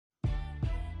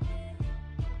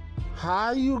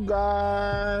Hi, you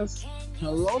guys.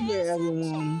 Hello there,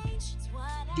 everyone.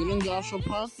 Dylan Joshua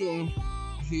Parker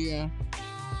here,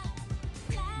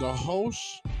 the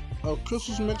host of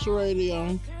Christmas Mix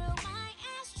Radio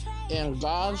and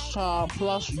God's Child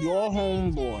Plus your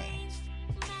homeboy,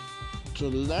 to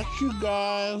let you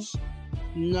guys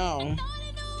know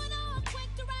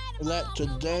that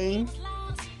today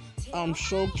I'm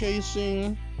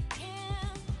showcasing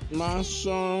my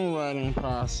songwriting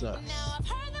process.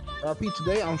 I repeat,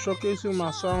 today I'm showcasing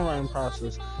my songwriting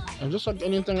process. And just like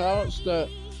anything else that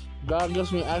God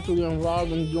gets me actively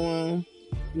involved in doing,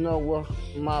 with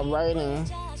my writing,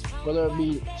 whether it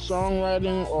be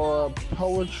songwriting or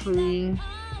poetry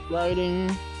writing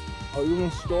or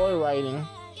even story writing,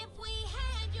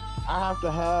 I have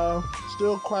to have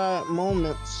still quiet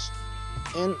moments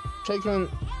taken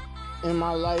in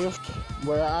my life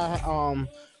where I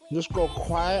just go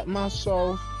quiet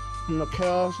myself from the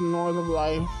chaos and noise of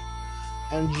life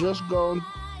and just go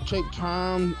take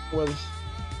time with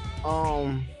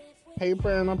paper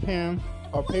and a pen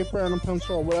or paper and a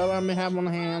pencil or whatever I may have on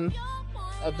hand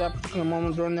at that particular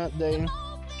moment during that day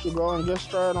to go and get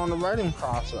started on the writing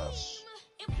process.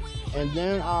 And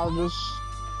then I'll just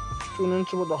tune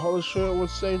into what the Holy Spirit would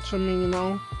say to me,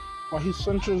 or He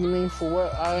centers me for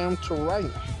what I am to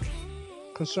write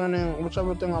concerning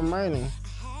whichever thing I'm writing.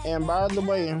 And by the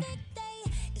way,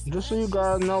 just so you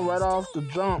guys know right off the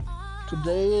jump,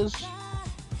 today's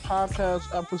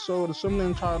podcast episode is simply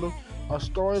entitled A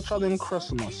Storytelling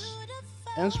Christmas,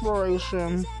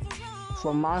 Inspiration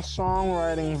for My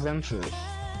Songwriting Ventures.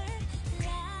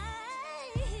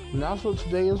 And that's what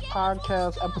today's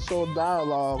podcast episode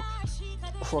dialogue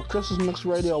for Christmas Mix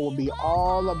Radio will be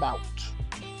all about.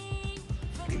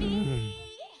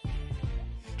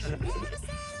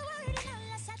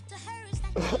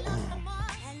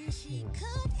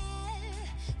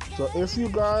 So if you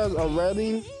guys are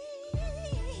ready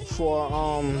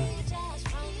for me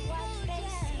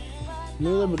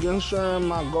to begin sharing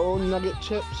my gold nugget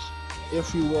tips,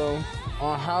 if you will,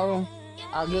 on how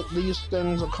I get these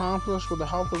things accomplished with the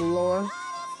help of the Lord,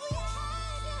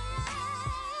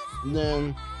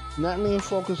 then let me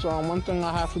focus on one thing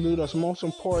I have to do that's most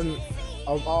important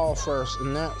of all first,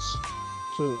 and that's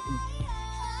to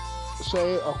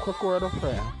say a quick word of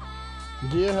prayer.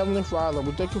 Dear Heavenly Father,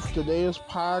 we thank you for today's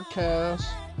podcast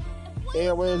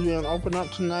airways being opened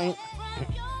up tonight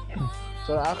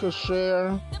so that I could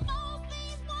share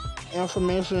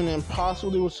information and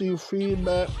possibly receive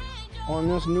feedback on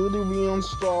this newly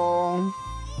reinstalled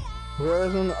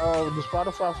version of the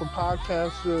Spotify for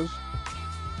Podcasters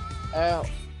app,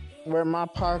 where my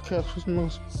podcast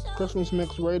Christmas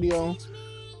Mix Radio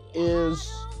is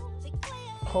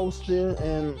hosted,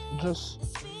 and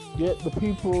just get the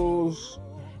people's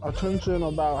attention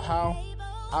about how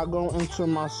I go into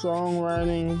my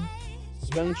songwriting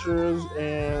ventures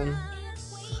and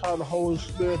just how the Holy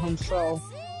Spirit Himself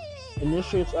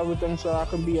initiates everything so I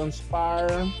can be inspired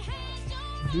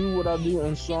to do what I do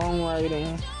in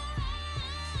songwriting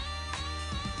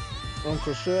and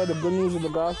to share the good news of the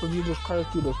gospel of Jesus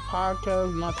Christ through this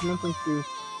podcast, not to mention through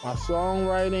my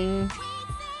songwriting,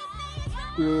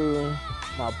 through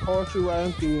my poetry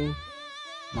writing, through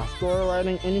my story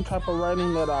writing, any type of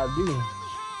writing that I do.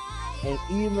 And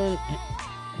even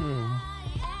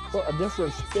put a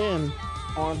different spin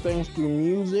on things through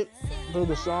music, through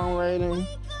the songwriting,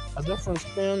 a different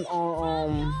spin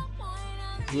on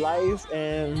life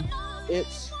and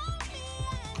its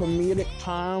comedic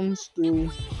times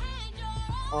through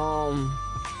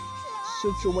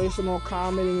situational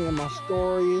comedy in my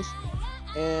stories,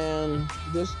 and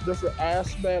just different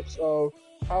aspects of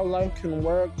how life can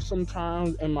work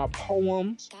sometimes in my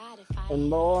poems.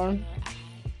 And Lord,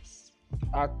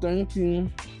 I thank you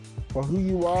for who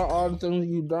you are, all the things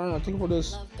you've done. I thank you for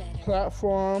this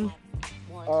platform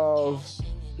of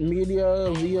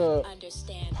media via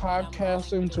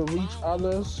podcasting to reach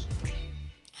others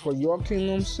for your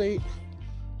kingdom's sake.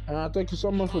 And I thank you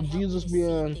so much for Jesus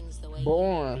being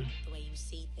born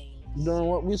during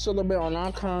what we celebrate on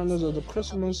our calendars as the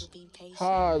Christmas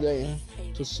holiday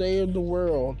to save the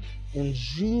world. In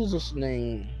Jesus'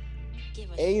 name,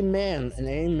 amen and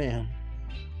amen.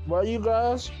 Well, you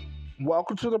guys,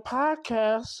 welcome to the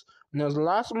podcast. And there's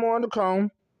lots more to come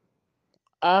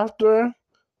after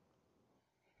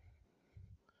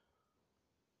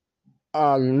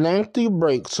a lengthy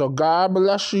break. So God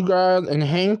bless you guys and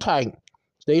hang tight.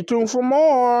 Stay tuned for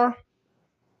more.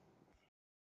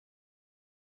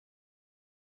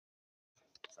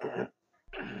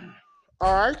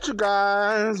 Alright, you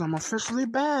guys, I'm officially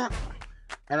back.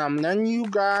 And I'm letting you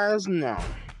guys know.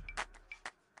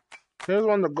 Here's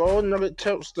one of the gold nugget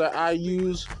tips that I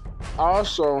use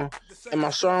Also, in my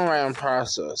songwriting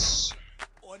process,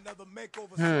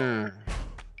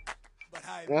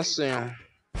 let's see.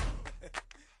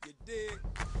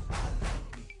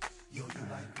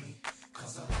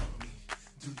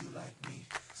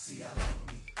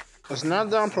 It's not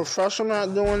that I'm professional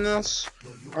at doing this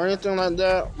or anything like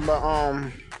that, but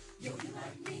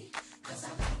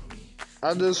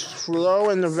I just flow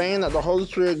in the vein that the Holy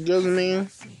Spirit gives me,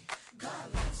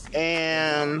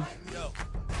 and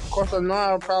of course I know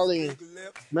I'll probably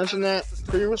mention that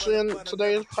previously in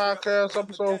today's podcast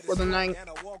episode for the night.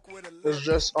 It's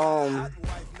just I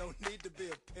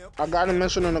gotta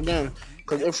mention it again,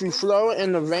 because if you flow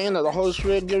in the vein that the Holy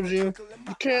Spirit gives you,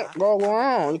 you can't go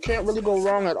wrong. You can't really go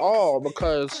wrong at all,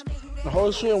 because the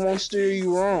Holy Spirit won't steer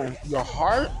you wrong. Your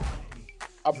heart,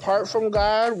 apart from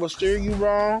God, will steer you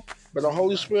wrong, but the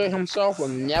Holy Spirit Himself will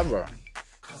never,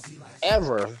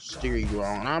 ever steer you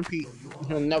wrong.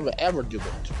 He'll never, ever do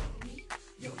it.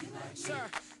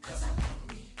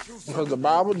 Because the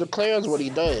Bible declares what He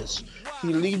does.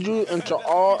 He leads you into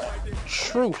all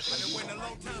truth.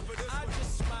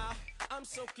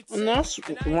 And that's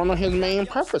one of His main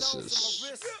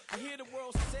purposes.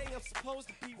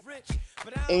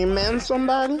 Amen,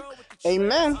 somebody?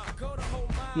 Amen.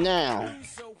 Now,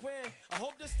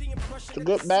 to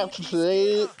get back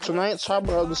to tonight's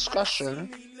topic of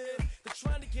discussion,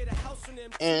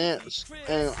 and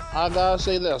I gotta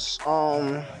say this,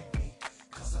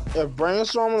 if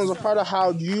brainstorming is a part of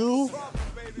how you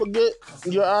get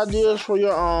your ideas for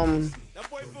your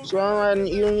songwriting,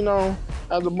 even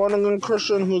as a born-again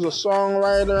Christian who's a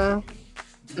songwriter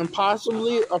and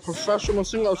possibly a professional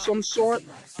singer of some sort,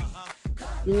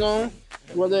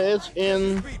 whether it's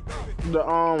in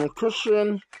the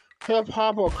Christian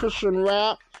hip-hop or Christian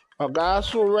rap or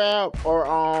gospel rap, or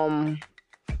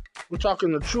we're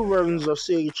talking the true versions of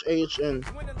CHH and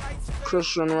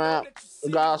Christian rap,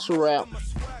 gospel rap,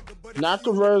 not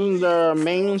the versions that are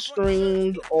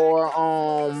mainstreamed or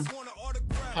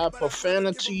have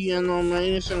profanity in them or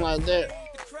anything like that.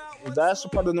 That's a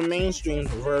part of the mainstream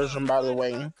version, by the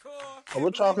way. But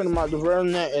we're talking about the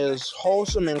version that is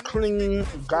wholesome and clean,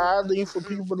 godly for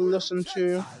people to listen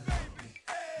to,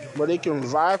 where they can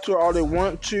vibe to all they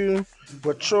want to,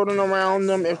 with children around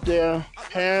them if they're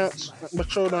parents with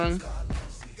children,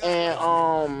 and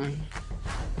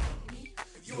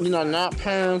not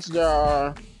parents that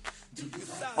are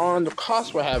on the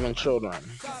cusp of having children,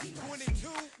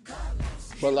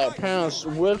 but like parents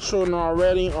with children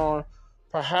already, or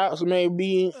perhaps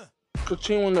maybe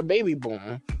continuing the baby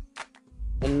boom,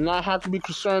 and not have to be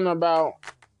concerned about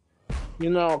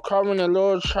covering a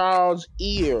little child's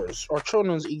ears, or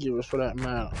children's ears for that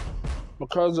matter,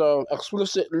 because of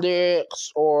explicit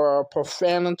lyrics or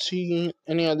profanity,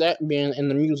 any of that being in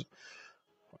the music.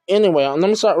 Anyway, let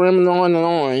me start rambling on and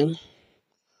on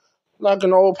like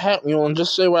an old pack mule and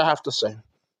just say what I have to say.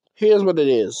 Here's what it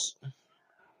is.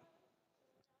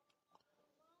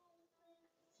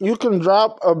 You can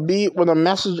drop a beat with a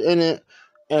message in it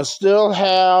and still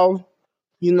have,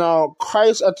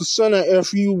 Christ at the center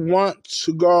if you want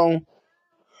to go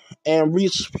and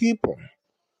reach people.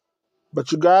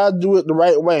 But you gotta do it the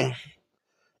right way.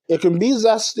 It can be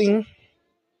zesty,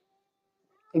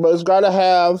 but it's gotta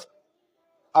have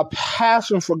a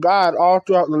passion for God all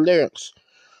throughout the lyrics.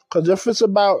 Because if it's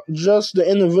about just the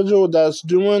individual that's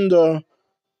doing the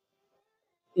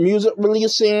music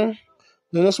releasing,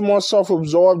 then it's more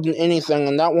self-absorbed than anything,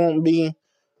 and that won't be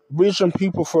reaching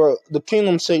people for the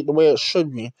kingdom's sake the way it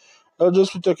should be. They'll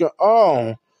just be thinking,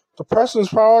 the person's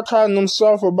prioritizing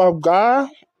himself above God,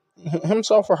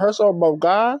 himself or herself above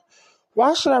God.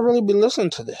 Why should I really be listening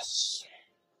to this?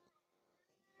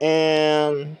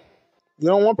 And you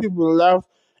don't want people left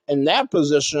in that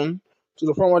position to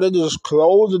the point where they just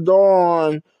close the door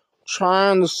on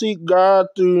trying to seek God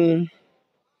through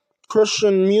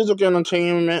Christian music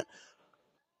entertainment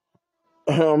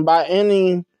by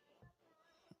any,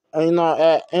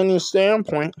 at any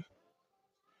standpoint.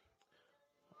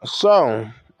 So,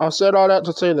 I said all that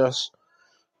to say this.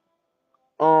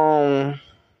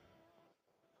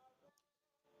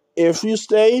 If you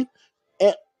stay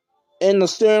in the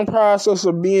steering process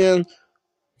of being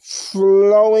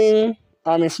fluent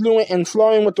and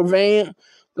flowing with the vein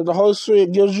that the Holy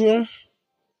Spirit gives you,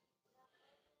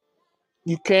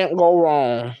 you can't go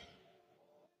wrong.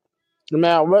 No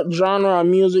matter what genre of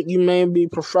music you may be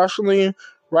professionally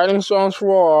writing songs for,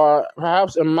 or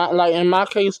perhaps in my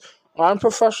case,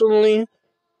 unprofessionally.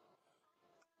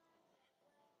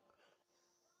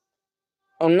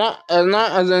 I'm not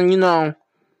as in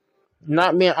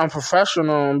not being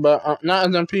unprofessional, but not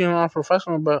as in being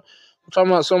unprofessional, but I'm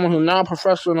talking about someone who's not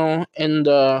professional in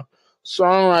the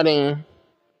songwriting,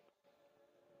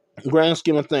 grand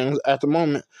scheme of things, at the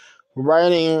moment,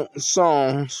 writing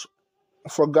songs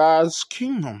for God's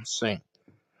kingdom's sake.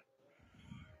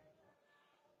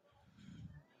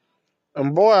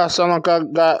 And boy, I sound like I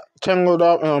got tangled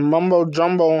up in a mumbo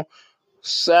jumbo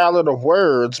salad of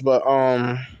words, but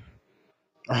I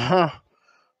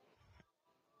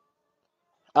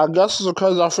guess it's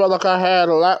because I felt like I had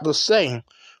a lot to say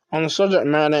on the subject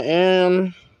matter,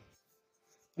 and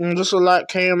just a lot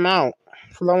came out,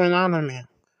 flowing out of me.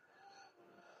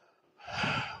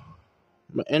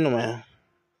 But anyway,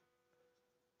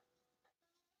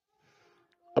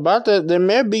 about that, there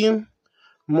may be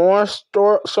more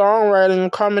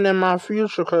songwriting coming in my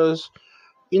future, because,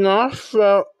 I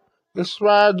felt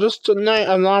inspired just tonight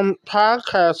as I'm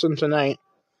podcasting tonight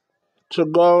to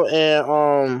go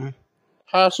and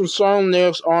have some song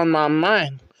lyrics on my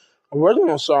mind.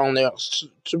 Original song lyrics,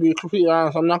 to be completely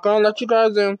honest. I'm not going to let you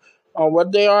guys in on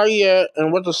what they are yet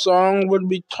and what the song would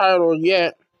be titled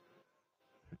yet,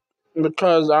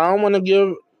 because I don't want to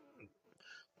give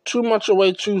too much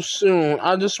away too soon.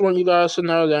 I just want you guys to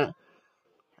know that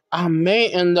I may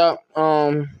end up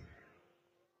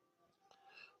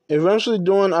eventually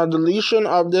doing a deletion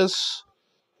of this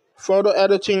photo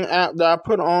editing app that I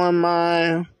put on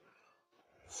my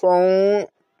phone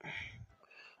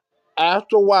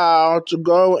after a while, to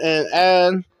go and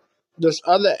add this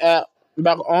other app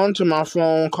back onto my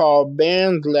phone called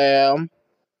BandLab,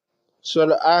 so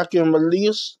that I can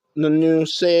release the new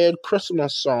Said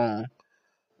Christmas song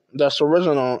that's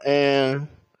original, and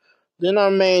then I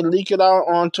may leak it out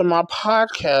onto my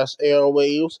podcast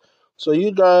airwaves so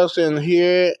you guys can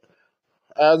hear it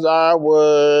as I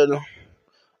would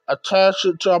attach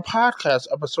it to a podcast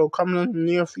episode coming in the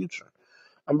near future.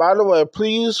 And by the way,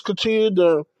 please continue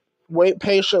to wait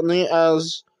patiently,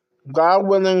 as God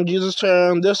willing, Jesus'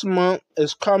 turn this month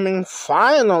is coming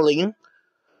finally.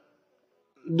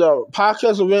 The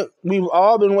podcast event we've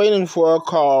all been waiting for,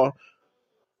 called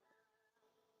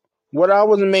What I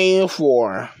Was Made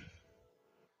For.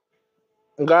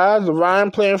 God's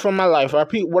divine plan for my life. I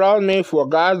repeat, what I was made for.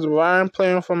 God's divine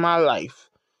plan for my life.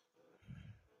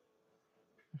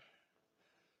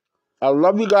 I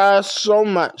love you guys so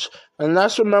much. And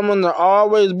let's remember to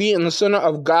always be in the center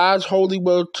of God's holy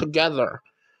will together.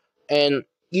 And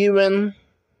even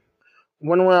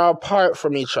when we're apart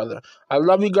from each other. I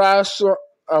love you guys so,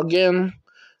 again.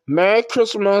 Merry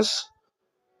Christmas.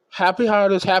 Happy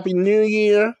holidays. Happy New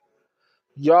Year.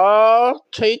 Y'all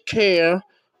take care.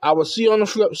 I will see you on the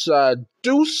flip side.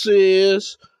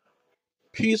 Deuces.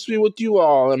 Peace be with you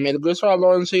all. And may the grace of our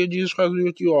Lord and Savior Jesus Christ be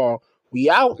with you all. We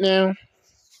out now.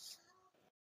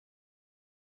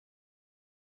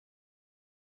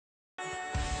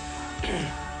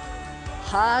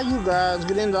 Hi, you guys.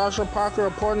 Get into Usher Parker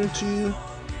reporting to you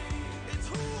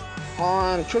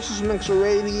on Christmas Mixer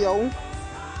Radio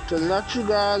to let you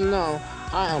guys know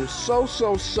I am so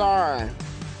sorry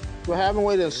for having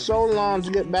waited so long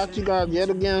to get back to you guys yet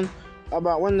again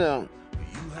about when the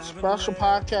special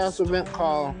podcast event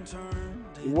called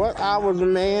What I Was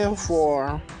Made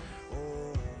For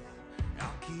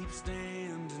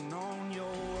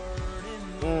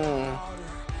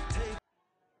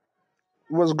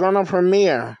was gonna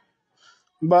premiere.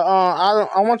 But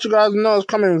I want you guys to know it's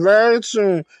coming very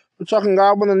soon. We're talking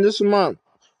God willing this month.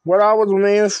 What I Was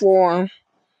Made For,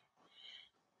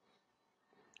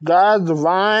 God's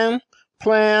divine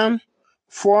plan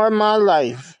for my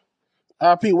life.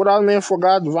 I repeat, what I was made for,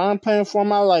 God's divine plan for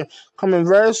my life, coming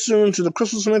very soon to the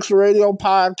Christmas Mix Radio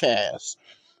podcast.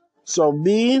 So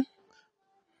be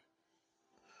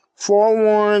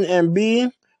forewarned and be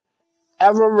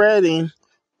ever ready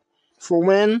for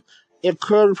when it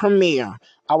could premiere.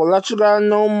 I will let you guys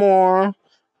know more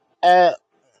at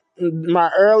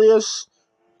my earliest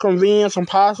convenience and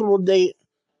possible date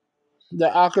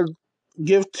that I could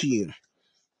give to you.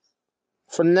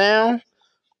 For now,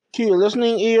 keep your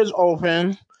listening ears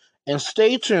open and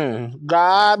stay tuned.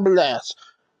 God bless.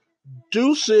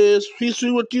 Deuces. Peace be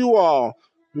with you all.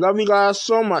 Love you guys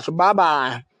so much.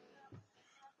 Bye-bye.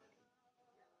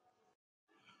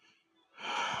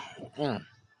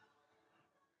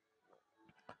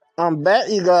 I'm back,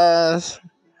 you guys.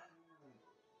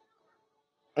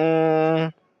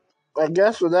 I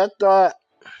guess with that thought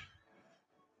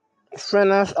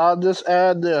finished, I'll just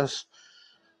add this.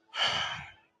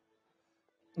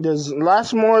 There's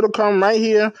lots more to come right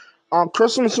here on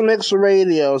Christmas Mix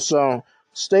Radio, so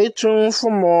stay tuned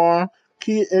for more.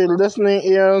 Keep your listening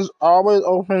ears always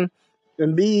open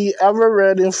and be ever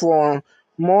ready for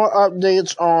more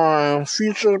updates on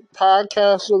future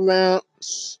podcast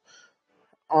events,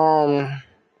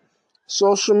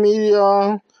 social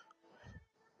media,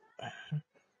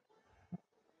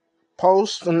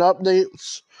 posts and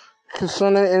updates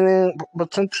concerning any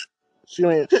potential.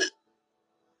 Excuse me.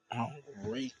 Oh,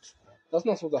 great. That's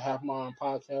not supposed to happen on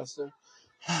podcasting.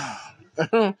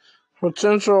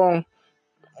 Potential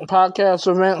podcast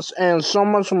events and so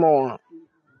much more.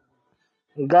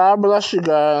 God bless you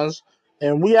guys,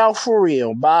 and we out for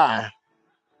real. Bye.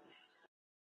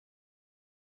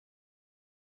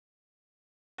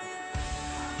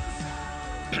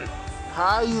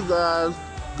 Hi, you guys.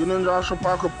 Getting Joshua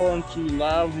Parker pulling to you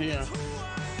live here.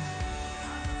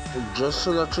 Just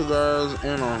to let you guys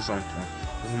in on something.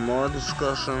 There's more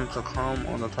discussion to come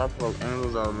on the topic of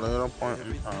angels at a later point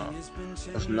in time.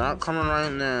 It's not coming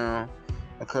right now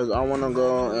because I want to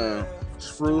go and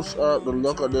spruce up the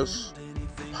look of this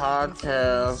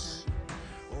podcast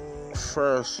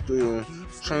first through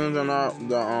changing up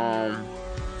the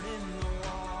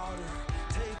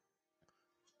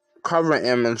cover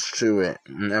image to it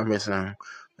and everything.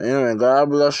 Anyway, God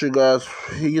bless you guys.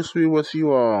 Peace be with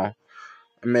you all.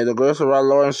 And may the grace of our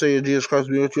Lord and Savior Jesus Christ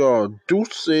be with you all.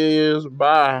 Deuces.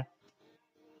 Bye.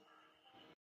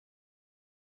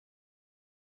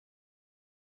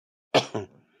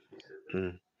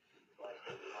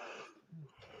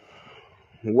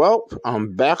 Well,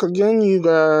 I'm back again, you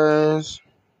guys.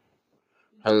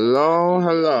 Hello,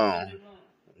 hello.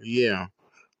 Yeah.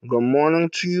 Good morning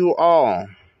to you all.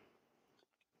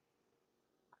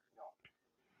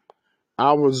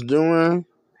 I was doing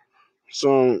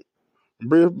some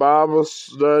brief Bible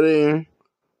study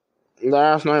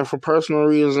last night for personal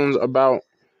reasons about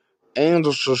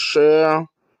angels to share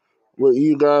with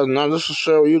you guys, not just to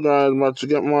share with you guys, but to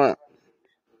get more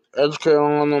educated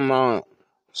on them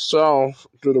myself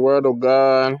through the Word of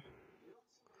God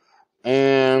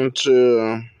and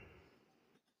to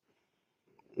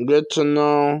get to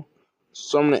know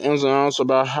some of the ins and outs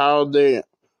about how they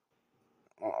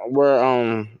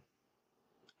were,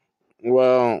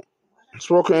 well,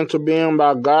 spoken into being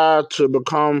by God to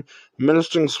become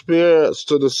ministering spirits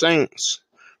to the saints.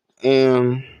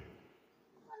 And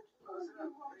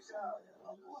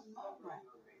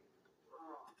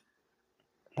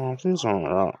please don't.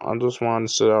 I just wanted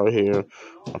to sit out here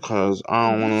because I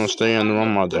don't want to stay in the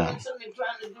room all day.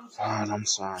 God, I'm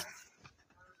sorry.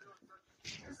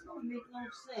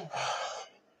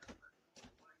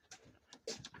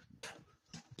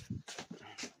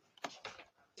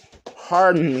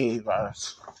 Pardon me,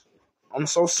 guys. I'm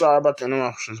so sorry about the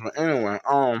interruptions, but anyway,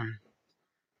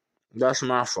 that's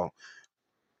my fault.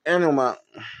 Anyway,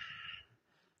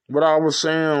 what I was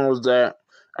saying was that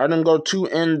I didn't go too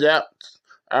in depth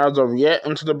as of yet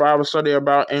into the Bible study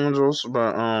about angels,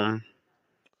 but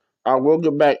I will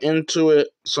get back into it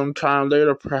sometime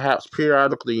later, perhaps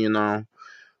periodically, And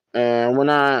when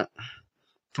I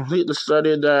complete the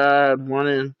study that I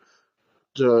wanted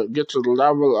to get to the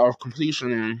level of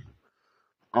completion in,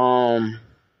 I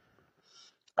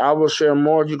will share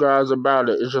more with you guys about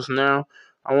it. It's just now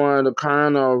I wanted to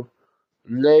kind of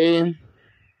lay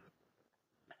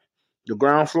the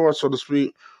ground floor, so to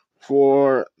speak,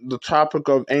 for the topic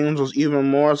of angels even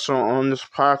more so on this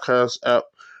podcast app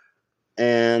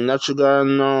and let you guys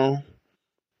know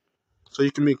so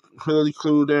you can be clearly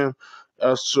clued in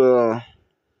as to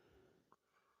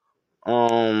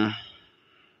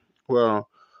well,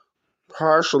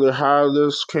 partially how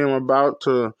this came about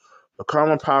to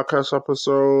become a podcast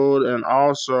episode and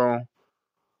also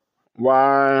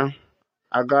why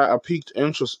I got a piqued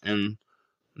interest in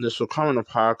this becoming a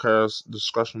podcast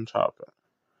discussion topic.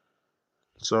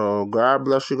 So God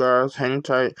bless you guys. Hang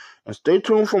tight and stay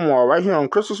tuned for more right here on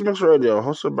Christmas Mix Radio,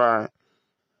 hosted by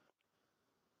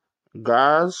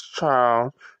God's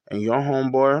Child and your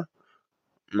homeboy,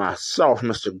 myself,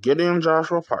 Mr. Gideon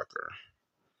Joshua Parker.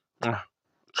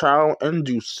 Child and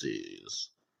deuces.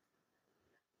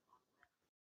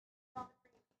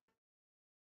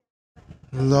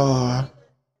 Lord.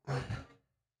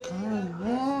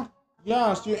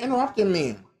 Yes, you interrupted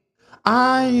me.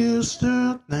 I used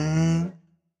to think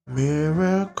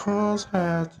miracles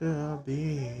had to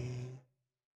be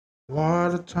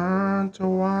water turned to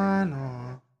wine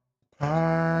or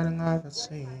parting of a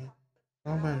sea.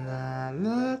 But when I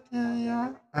look in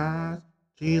your eyes,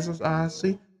 Jesus, I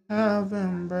see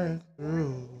heaven break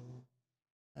through.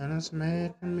 And it's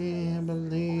making me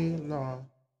believe, Lord,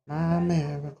 my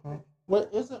miracle.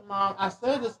 What is it, Mom? I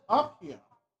said it's up here.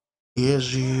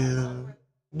 Is you.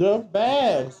 The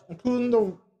bags, including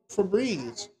the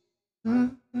Febreze.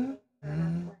 Mm-hmm.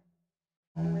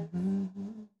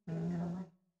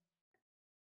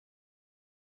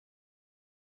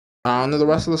 I don't know the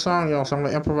rest of the song, y'all, so I'm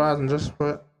gonna improvise and just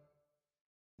put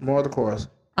more of the chorus.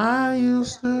 I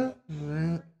used to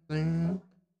think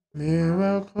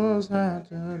miracles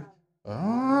happen.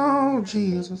 Oh,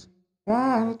 Jesus,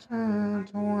 water turned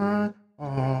to wine.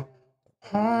 Oh, the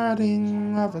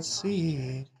parting of a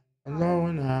sea. And lo,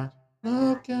 when I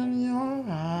look in your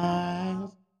eyes,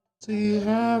 see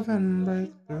heaven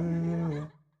break through.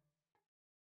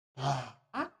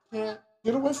 I can't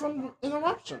get away from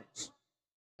interruptions.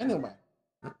 Anyway,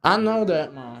 I know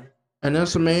that now. And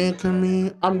it's making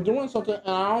me, I'm doing something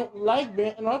and I don't like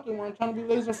being interrupted when I'm trying to be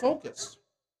laser focused.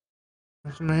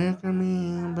 It's making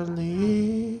me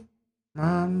believe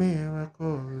my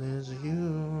miracle is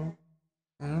you.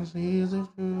 And it's easy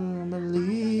to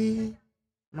believe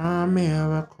my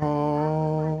miracle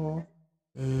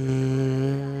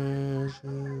is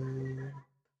you.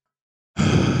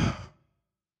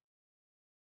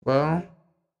 Well,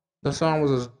 the song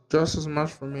was just as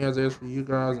much for me as it is for you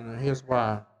guys, and here's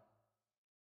why.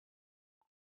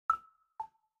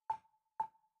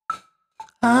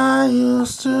 I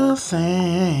used to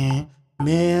think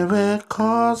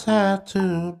miracles had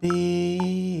to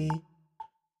be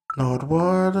Lord,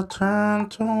 would a turn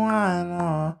to wine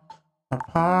or a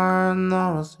pardon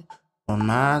of a sea for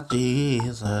my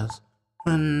Jesus.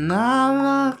 When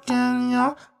I look in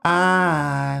your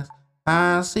eyes,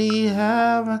 I see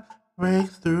heaven break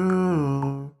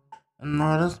through, and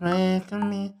Lord is making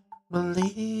me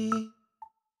believe.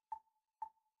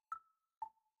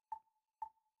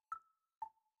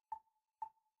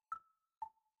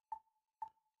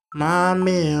 My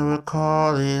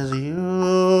miracle is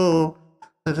you.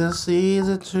 It is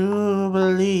easy to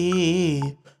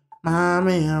believe. My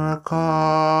miracle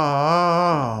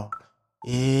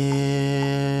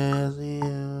is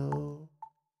you.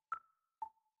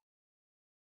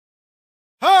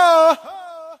 Oh,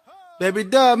 baby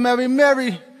dub,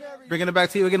 Mary. Bringing it back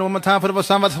to you again one more time for the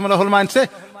Samba to the whole mindset.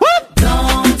 What?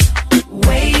 Don't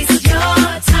waste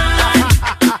your time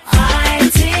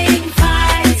fighting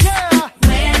fights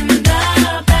when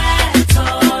the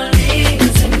battle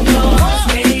isn't yours.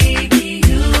 Maybe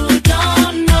you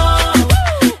don't know,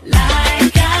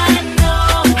 like I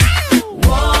know,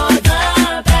 war the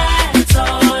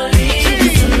battle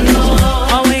isn't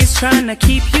yours. Always trying to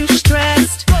keep you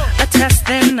stressed, a test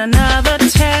then another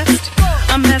test,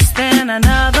 a mess then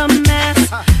another mess.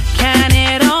 Can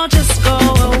it all just go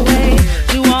away?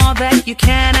 Do all that you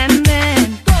can and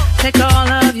then take all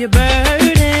of your burdens.